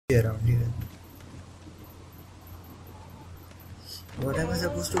around here. What am I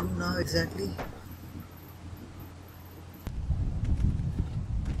supposed to do now exactly?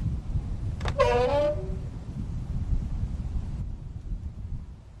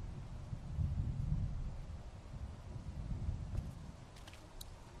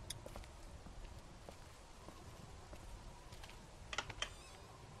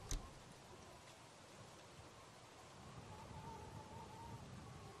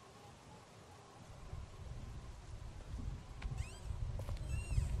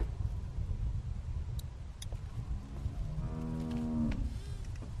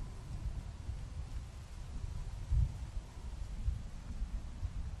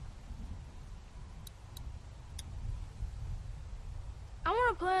 I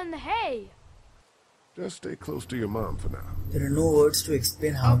want to play in the hay. Just stay close to your mom for now. There are no words to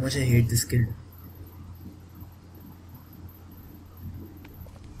explain how much I hate this kid.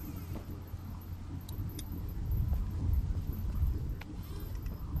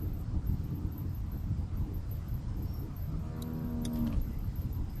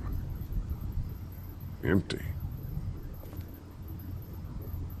 Empty.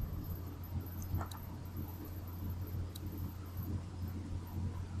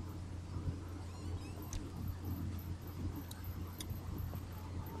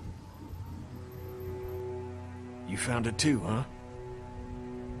 You found it too, huh?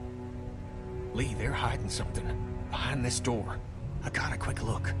 Lee, they're hiding something behind this door. I got a quick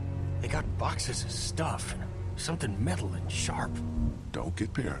look. They got boxes of stuff and something metal and sharp. Don't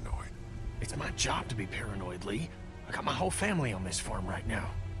get paranoid. It's my job to be paranoid, Lee. I got my whole family on this farm right now.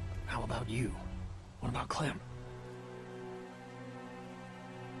 How about you? What about Clem?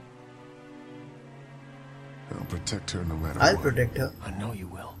 I'll protect her no matter I'll what. protect her. I know you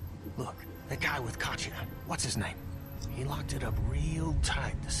will. Look, that guy with Katya, what's his name? He locked it up real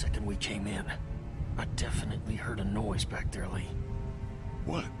tight the second we came in. I definitely heard a noise back there, Lee.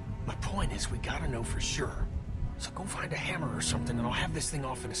 What? My point is we gotta know for sure. So go find a hammer or something and I'll have this thing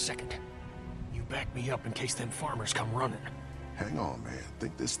off in a second. You back me up in case them farmers come running. Hang on, man.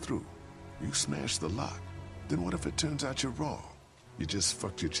 Think this through. You smashed the lock. Then what if it turns out you're wrong? You just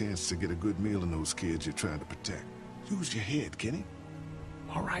fucked your chance to get a good meal in those kids you're trying to protect. Use your head, Kenny.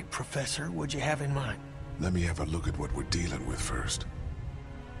 All right, Professor, what'd you have in mind? Let me have a look at what we're dealing with first.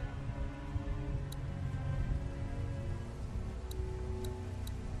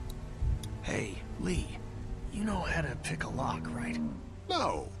 Hey, Lee, you know how to pick a lock, right?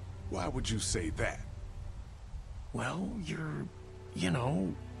 No! Why would you say that? Well, you're, you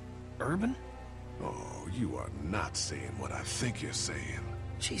know, urban? Oh, you are not saying what I think you're saying.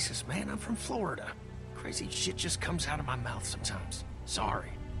 Jesus, man, I'm from Florida. Crazy shit just comes out of my mouth sometimes.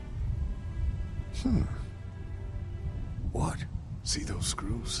 Sorry. What? See those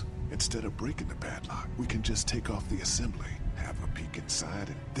screws? Instead of breaking the padlock, we can just take off the assembly, have a peek inside,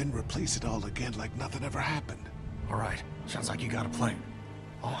 and then replace it all again like nothing ever happened. All right, sounds like you got a plan.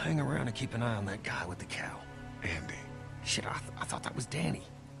 I'll hang around and keep an eye on that guy with the cow. Andy. Shit, I thought that was Danny.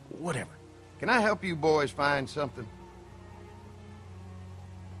 Whatever. Can I help you boys find something?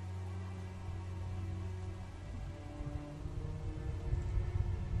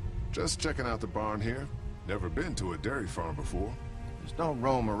 Just checking out the barn here. Never been to a dairy farm before. Just don't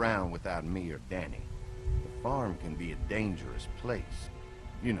roam around without me or Danny. The farm can be a dangerous place.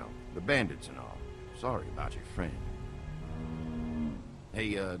 You know, the bandits and all. Sorry about your friend.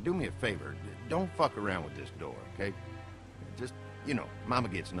 Hey, do me a favor. Don't fuck around with this door, okay? Just, you know, Mama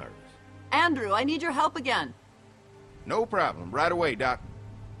gets nervous. Andrew, I need your help again. No problem. Right away, Doc.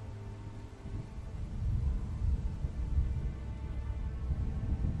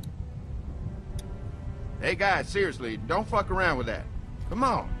 Hey, guys, seriously, don't fuck around with that. Come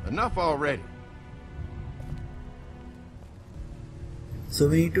on, enough already. So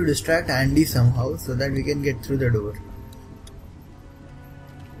we need to distract Andy somehow so that we can get through the door.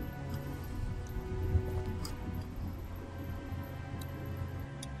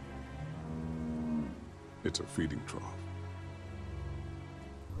 It's a feeding trough.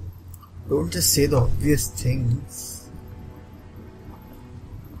 Don't just say the obvious things.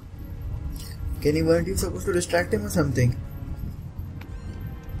 Kenny, weren't you supposed to distract him or something?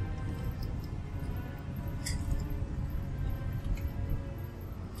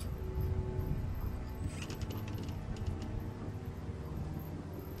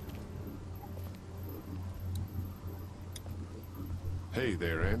 Hey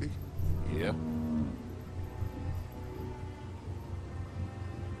there, Andy. Yep.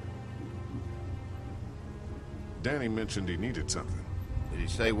 Danny mentioned he needed something. Did he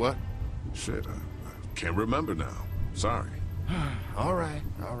say what? Shit, I can't remember now. Sorry. All right,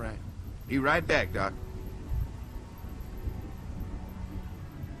 all right. Be right back, Doc.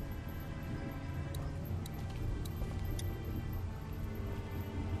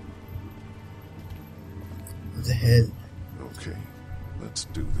 What the hell? Okay, let's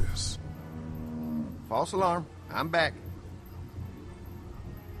do this. False alarm. I'm back.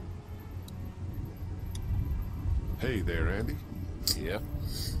 Hey there, Andy. Yeah.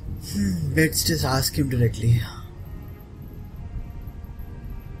 Let's just ask him directly.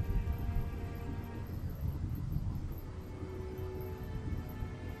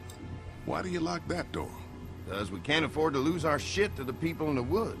 Why do you lock that door? Because we can't afford to lose our shit to the people in the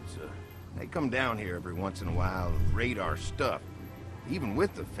woods. They come down here every once in a while and raid our stuff, even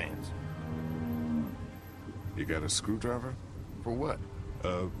with the fence. You got a screwdriver? For what?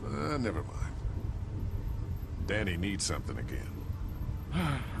 Never mind. Danny needs something again.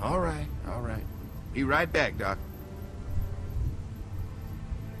 All right, all right. Be right back, Doc.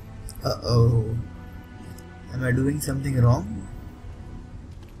 Uh-oh. Am I doing something wrong?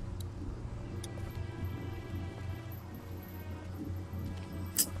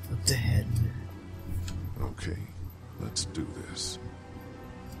 What the hell? Okay, let's do this.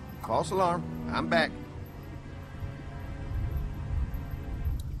 False alarm. I'm back.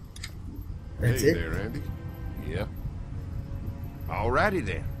 That's hey it? there, Andy. Yeah. Alrighty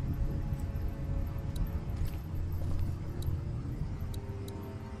then.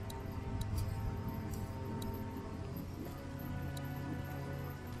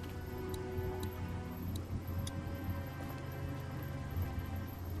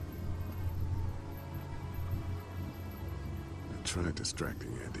 I tried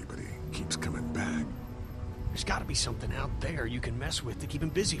distracting Andy, but he keeps coming back. There's gotta be something out there you can mess with to keep him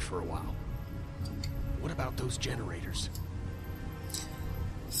busy for a while. What about those generators?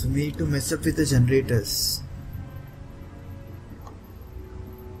 So we need to mess up with the generators.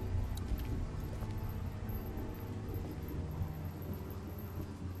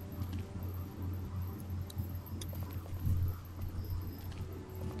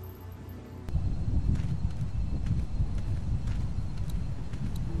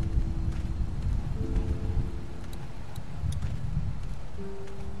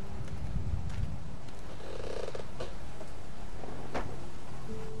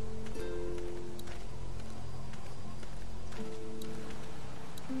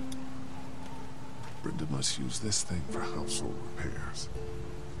 Brenda must use this thing for household repairs.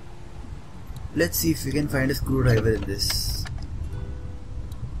 Let's see if we can find a screwdriver in this.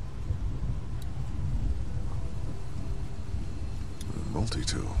 A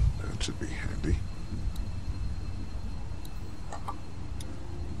multi-tool. That should be handy.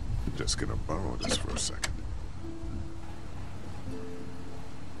 I'm just gonna borrow this for a second.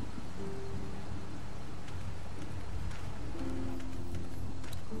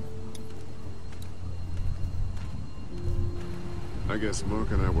 I guess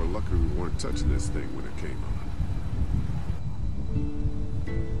Mark and I were lucky we weren't touching this thing when it came on.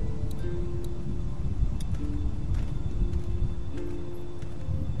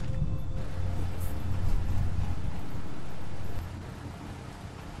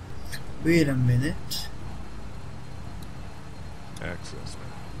 Wait a minute. Access now.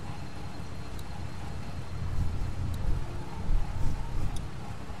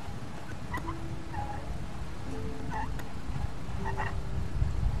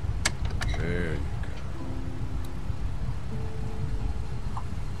 There you go.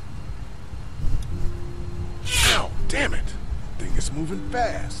 Ow, damn it! Thing is moving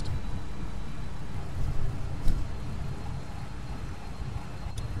fast.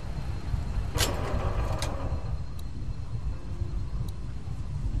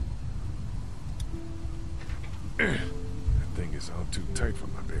 That thing is on too tight for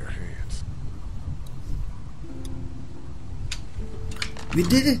my bare hands. We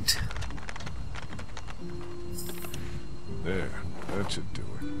did it! There, that should do it.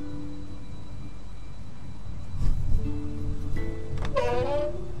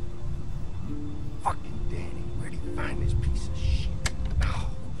 Fucking Danny, where'd he find this piece of shit? Oh,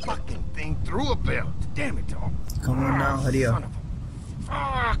 fucking thing threw a belt. Damn it, dog. Come on now, hurry up. Son of a...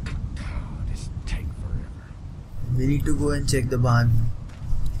 Fuck. Oh, this take forever. We need to go and check the barn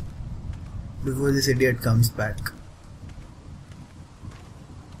before this idiot comes back.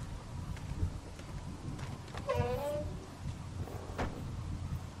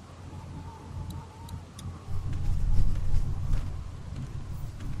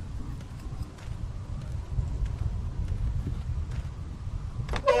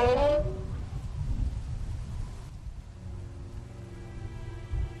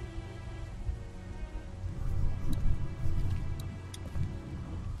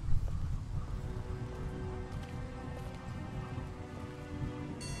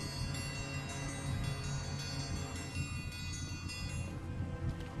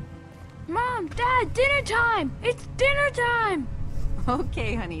 Dad, dinner time! It's dinner time!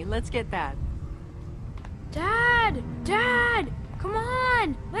 Okay, honey, let's get that. Dad! Dad! Come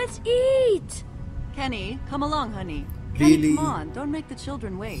on! Let's eat! Kenny, come along, honey. Really? Kenny, come on. Don't make the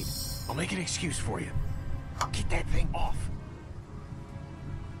children wait. I'll make an excuse for you. Get that thing off.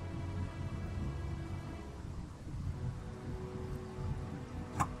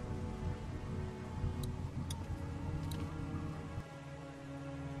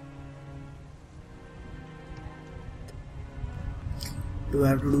 Do I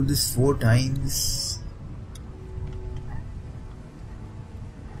have to do this 4 times?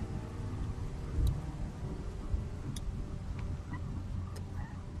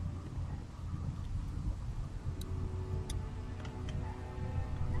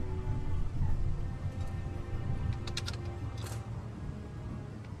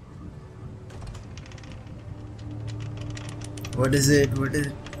 What is it? What is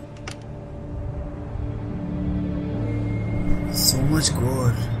it? So much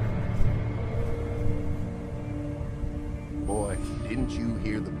gore. Boy, didn't you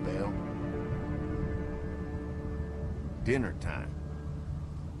hear the bell? Dinner time.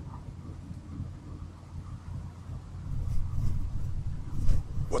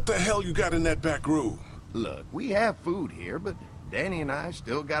 What the hell you got in that back room? Look, we have food here, but Danny and I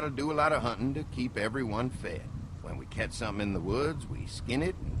still gotta do a lot of hunting to keep everyone fed. When we catch something in the woods, we skin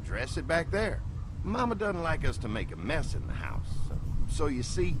it and dress it back there. Mama doesn't like us to make a mess in the house, so you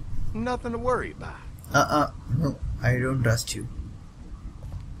see, nothing to worry about. No, I don't trust you.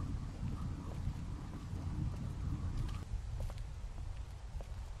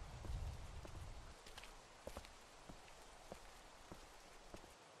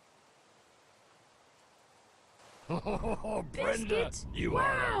 Oh, Brenda, Biscuits? you Wow.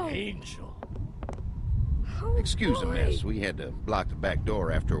 are an angel. Oh, Excuse the boy. mess, we had to block the back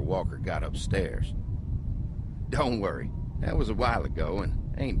door after Walker got upstairs. Don't worry, that was a while ago and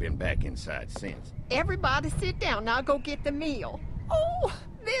ain't been back inside since. Everybody sit down. Now go get the meal. Oh,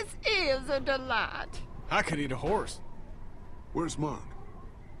 this is a delight. I could eat a horse. Where's Mark?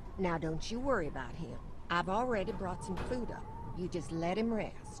 Now don't you worry about him. I've already brought some food up. You just let him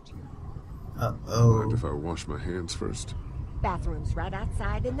rest. Mind Uh-oh. if I wash my hands first? Bathroom's right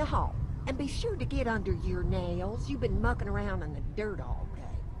outside in the hall. And be sure to get under your nails. You've been mucking around in the dirt all day.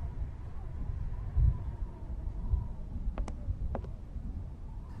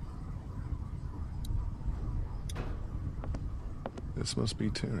 This must be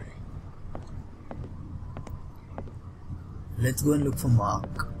Terry. Let's go and look for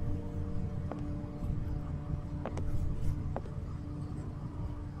Mark.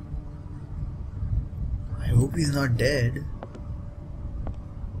 I hope he's not dead.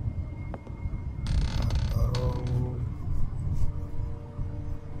 Uh-oh.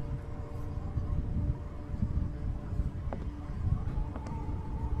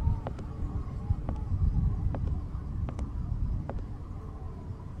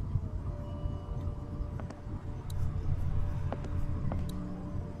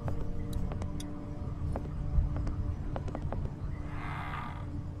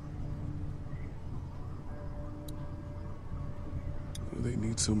 What do they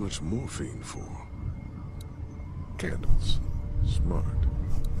need so much morphine for? Candles. Smart.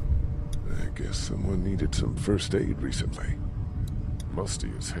 I guess someone needed some first aid recently.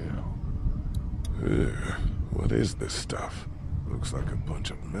 Musty as hell. Ugh, what is this stuff? Looks like a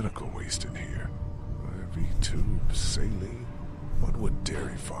bunch of medical waste in here. IV tubes, saline. What would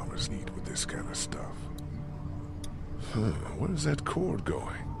dairy farmers need with this kind of stuff? Where is that cord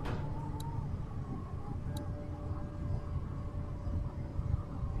going?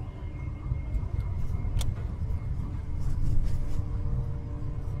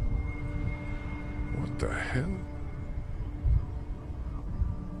 What the hell?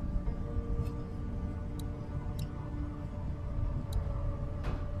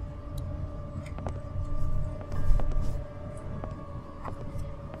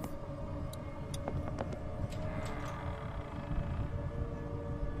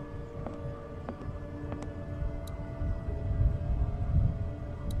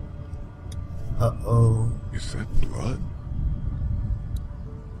 Uh-oh. Is that blood?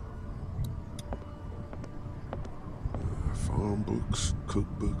 Farm books,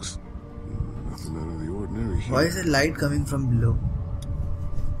 cookbooks, nothing out of the ordinary here. Why is the light coming from below?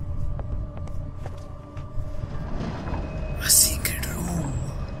 A secret room.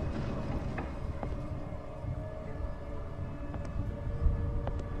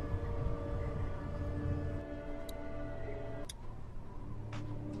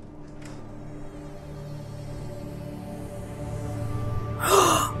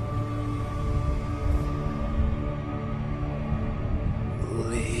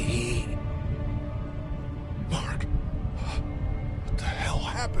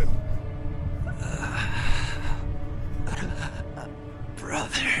 happened?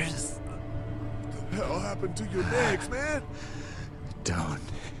 Brothers. What the hell happened to your legs, man? Don't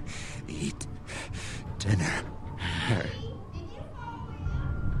eat dinner.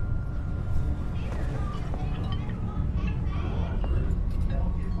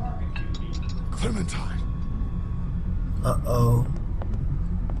 Clementine. Uh-oh.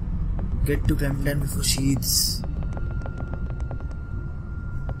 Get to Clementine before she eats.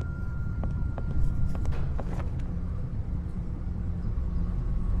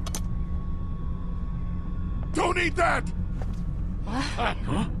 Don't eat that!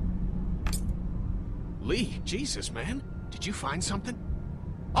 Huh? Lee, Jesus, man. Did you find something?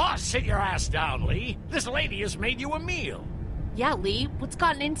 Oh, sit your ass down, Lee. This lady has made you a meal. Yeah, Lee, what's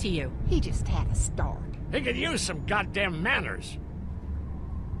gotten into you? He just had a start. He could use some goddamn manners.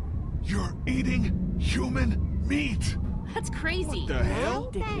 You're eating human meat! That's crazy. What the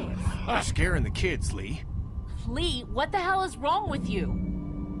hell? You're scaring the kids, Lee. Lee, what the hell is wrong with you?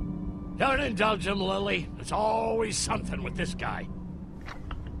 Don't indulge him, Lily. There's always something with this guy.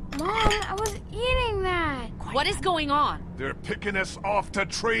 Mom, I was eating that. What is going on? They're picking us off to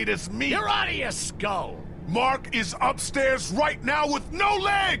trade as meat! You're out of your skull. Mark is upstairs right now with no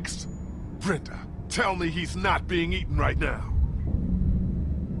legs! Brenda, tell me he's not being eaten right now.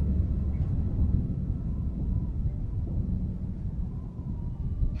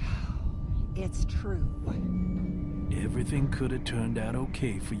 It's true. Everything could have turned out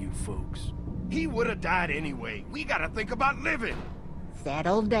okay for you folks. He would have died anyway. We gotta think about living.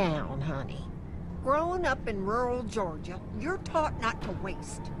 Settle down, honey. Growing up in rural Georgia, you're taught not to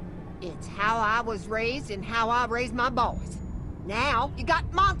waste. It's how I was raised and how I raised my boys. Now, you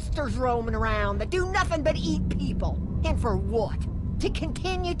got monsters roaming around that do nothing but eat people. And for what? To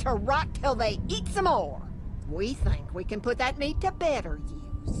continue to rot till they eat some more. We think we can put that meat to better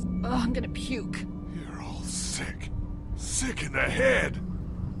use. Oh, I'm gonna puke. You're all sick. Sick in the head.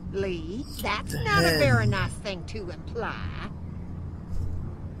 Lee, that's not a very nice thing to imply.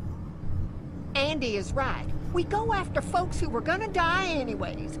 Andy is right. We go after folks who were gonna die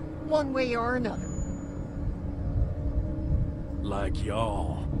anyways, one way or another. Like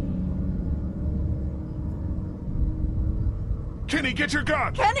y'all. Kenny, get your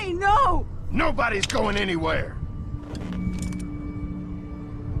gun! Kenny, no! Nobody's going anywhere.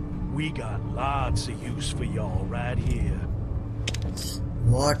 We got lots of use for y'all right here.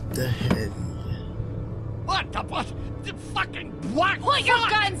 What the hell? What the fucking what? Put your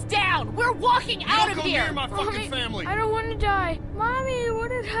guns down! We're walking out of here! my fucking family. I don't want to die. Mommy, what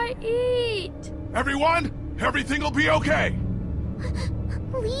did I eat? Everyone, everything will be okay!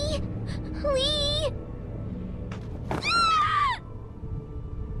 Lee? Lee?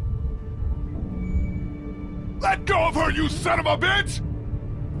 Let go of her, you son of a bitch!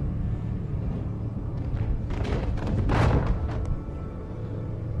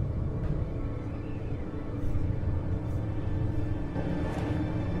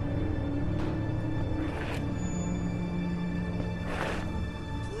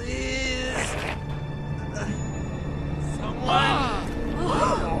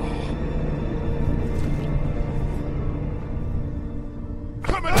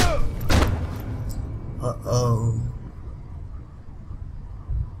 Uh-oh.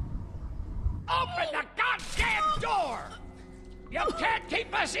 Open the goddamn door! You can't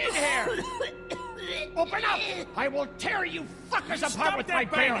keep us in here! Open up! I will tear you fuckers apart with my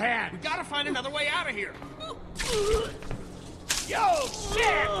bare hands! We gotta find another way out of here. You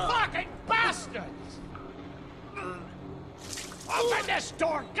sick fucking bastards! Open this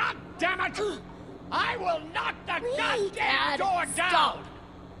door, goddammit! I will knock the goddamn door down!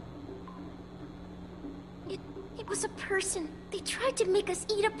 It was a person. They tried to make us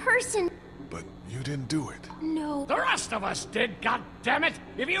eat a person. But you didn't do it. No. The rest of us did, goddammit!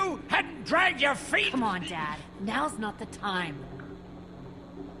 If you hadn't dragged your feet... Come on, Dad. Now's not the time.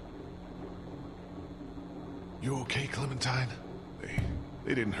 You okay, Clementine?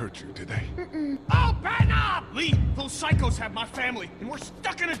 They didn't hurt you, did they? Open up! Lee, those psychos have my family, and we're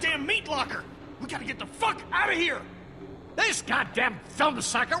stuck in a damn meat locker. We gotta get the fuck out of here. This goddamn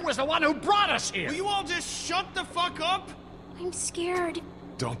thumbsucker was the one who brought us here! Will you all just shut the fuck up? I'm scared.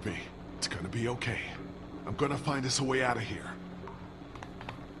 Don't be. It's gonna be okay. I'm gonna find us a way out of here.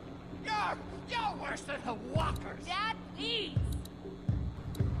 You're worse than the walkers! Dad, please!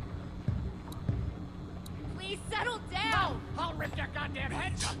 Please settle down! I'll rip your goddamn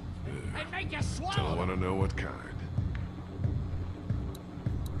heads up and make you swallow Don't them. want to know what kind.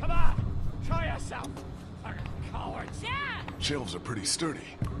 Come on! Show yourself! Fucking cowards! Dad! Shelves are pretty sturdy.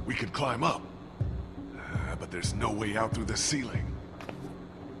 We could climb up. But there's no way out through the ceiling.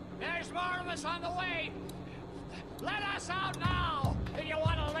 There's more of us on the way. Let us out now if you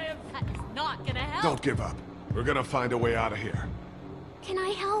want to live. That is not gonna help. Don't give up. We're gonna find a way out of here. Can I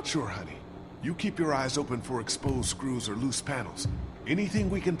help? Sure, honey. You keep your eyes open for exposed screws or loose panels. Anything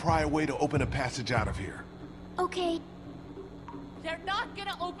we can pry away to open a passage out of here. Okay. They're not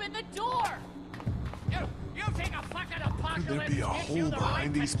gonna open the door. You think a fucking apocalypse Could there be a gives you hole the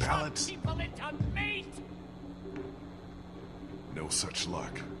behind right these to chop pallets? people into meat? No such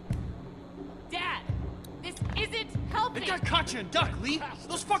luck. Dad, this isn't helping. They got Katya and Duck, Lee.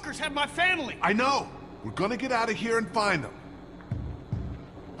 Those fuckers have my family. I know! We're gonna get out of here and find them.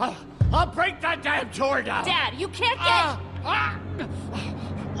 I'll break that damn door down. Dad, you can't get...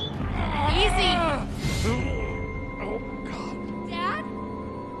 Easy. Oh, God. Dad?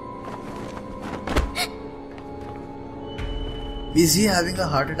 Is he having a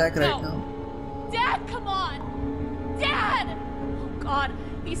heart attack right No. now? Dad, come on! Dad! Oh, God,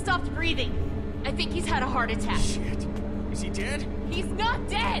 he stopped breathing. I think he's had a heart attack. Shit. Is he dead? He's not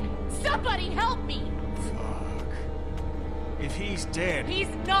dead! Somebody help me! Fuck. If he's dead... He's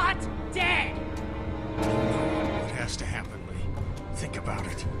not dead! What has to happen, Lee? Think about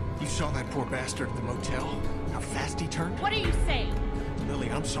it. You saw that poor bastard at the motel? How fast he turned? What are you saying? Lily,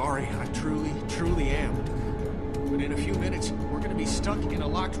 I'm sorry. I truly am. But in a few minutes, we're gonna be stuck in a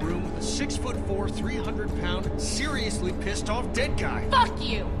locked room with a 6'4", 300-pound, seriously pissed off dead guy. Fuck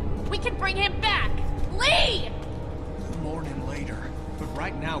you! We can bring him back! Lee! We'll mourn him later. But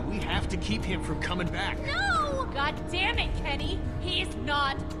right now, we have to keep him from coming back. No! God damn it, Kenny! He's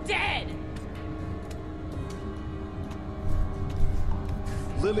not dead!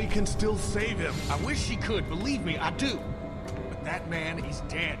 Lily can still save him. I wish she could, believe me, I do. But that man is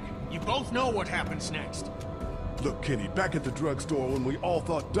dead. You both know what happens next. Look, Kenny, back at the drugstore when we all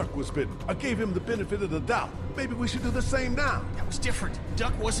thought Duck was bitten, I gave him the benefit of the doubt. Maybe we should do the same now. That was different.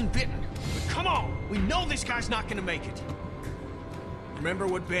 Duck wasn't bitten. But come on, we know this guy's not gonna make it. Remember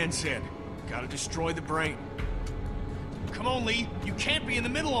what Ben said. Gotta destroy the brain. Come on, Lee. You can't be in the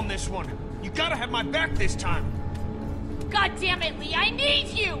middle on this one. You gotta have my back this time. God damn it, Lee! I need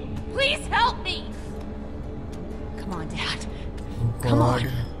you! Please help me! Come on, Dad. Oh, Come on.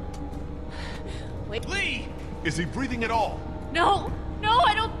 God. Wait. Lee! Is he breathing at all? No! No,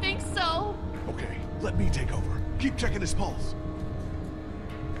 I don't think so! Okay, let me take over. Keep checking his pulse.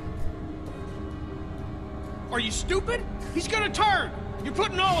 Are you stupid? He's gonna turn! You're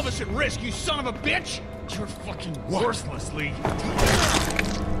putting all of us at risk, you son of a bitch! You're fucking worthless, Lee.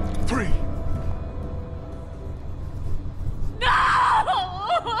 3. No!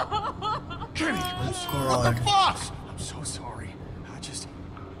 Kenny! What the fuss? I'm so sorry.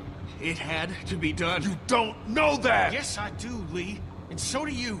 It had to be done. You don't know that! Yes, I do, Lee. And so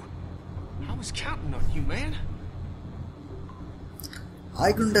do you. I was counting on you, man.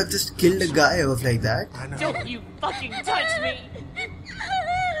 I couldn't have just killed a guy off like that. I know. Don't you fucking touch me!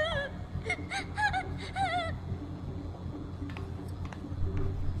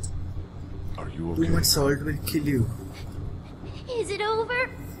 Are you Too okay? much salt will kill you. Is it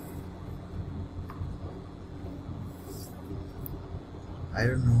over? I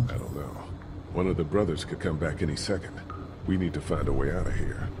don't know. I don't know. One of the brothers could come back any second. We need to find a way out of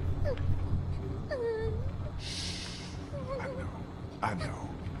here. I know.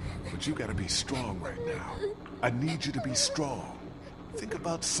 But you gotta be strong right now. I need you to be strong. Think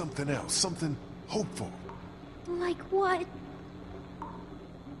about something else, something hopeful. Like what?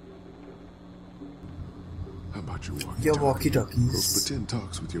 How about your walkie-talkie? Your walkie-talkies. Those pretend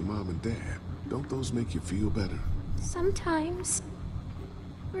talks with your mom and dad. Don't those make you feel better? Sometimes.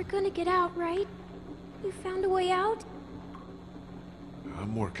 We're gonna get out, right? You found a way out?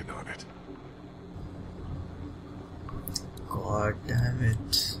 I'm working on it. God damn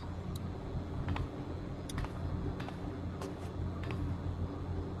it.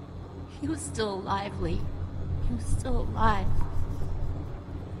 He was still alive, Lee. He was still alive.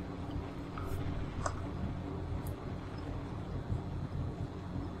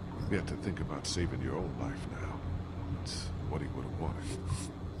 You have to think about saving your own life now. It's what he would have wanted.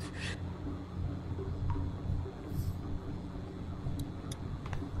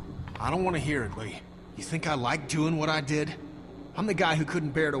 I don't want to hear it, Lee. You think I like doing what I did? I'm the guy who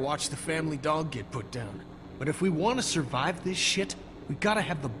couldn't bear to watch the family dog get put down. But if we want to survive this shit, we gotta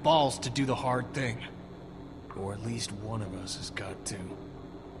have the balls to do the hard thing. Or at least one of us has got to.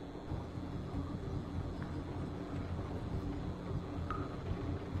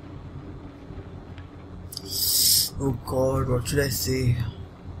 Oh God, what should I say?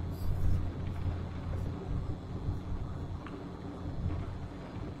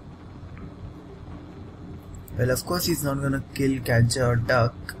 Well, of course he's not gonna kill Katja or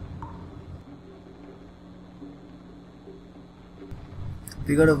Duck.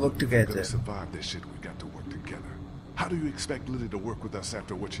 We gotta work If we're gonna together. survive this shit, we got to work together. How do you expect Lily to work with us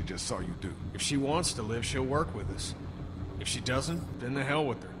after what she just saw you do? If she wants to live, she'll work with us. If she doesn't, then the hell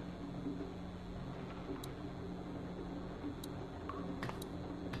with her.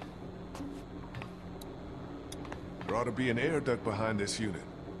 There ought to be an air duct behind this unit.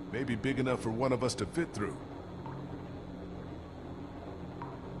 Maybe big enough for one of us to fit through.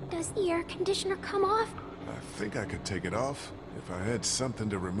 Does the air conditioner come off? I think I could take it off if I had something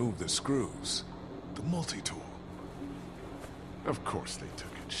to remove the screws. The multi-tool. Of course they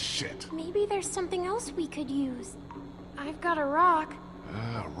took it. Shit. Maybe there's something else we could use. I've got a rock.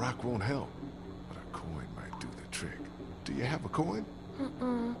 A rock won't help, but a coin might do the trick. Do you have a coin?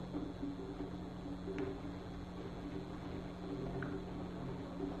 Mm-mm.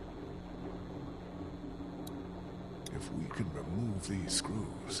 If we can remove these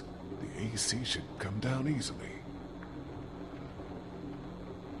screws, the AC should come down easily.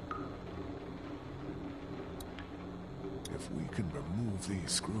 If we can remove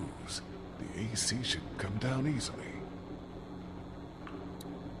these screws, the AC should come down easily.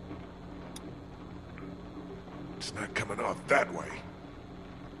 It's not coming off that way.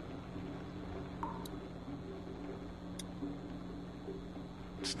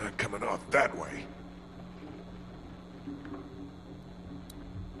 It's not coming off that way.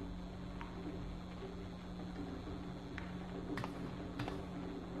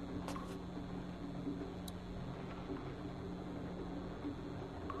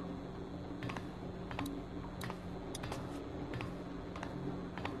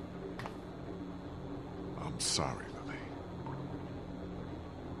 I'm sorry, Lily.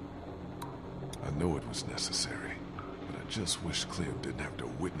 I know it was necessary, but I just wish Clem didn't have to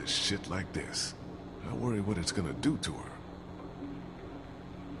witness shit like this. I worry what it's gonna do to her.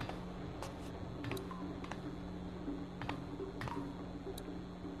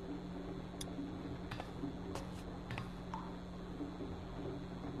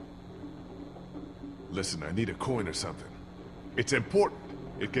 Listen, I need a coin or something. It's important.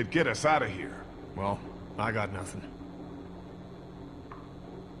 It could get us out of here. Well, I got nothing.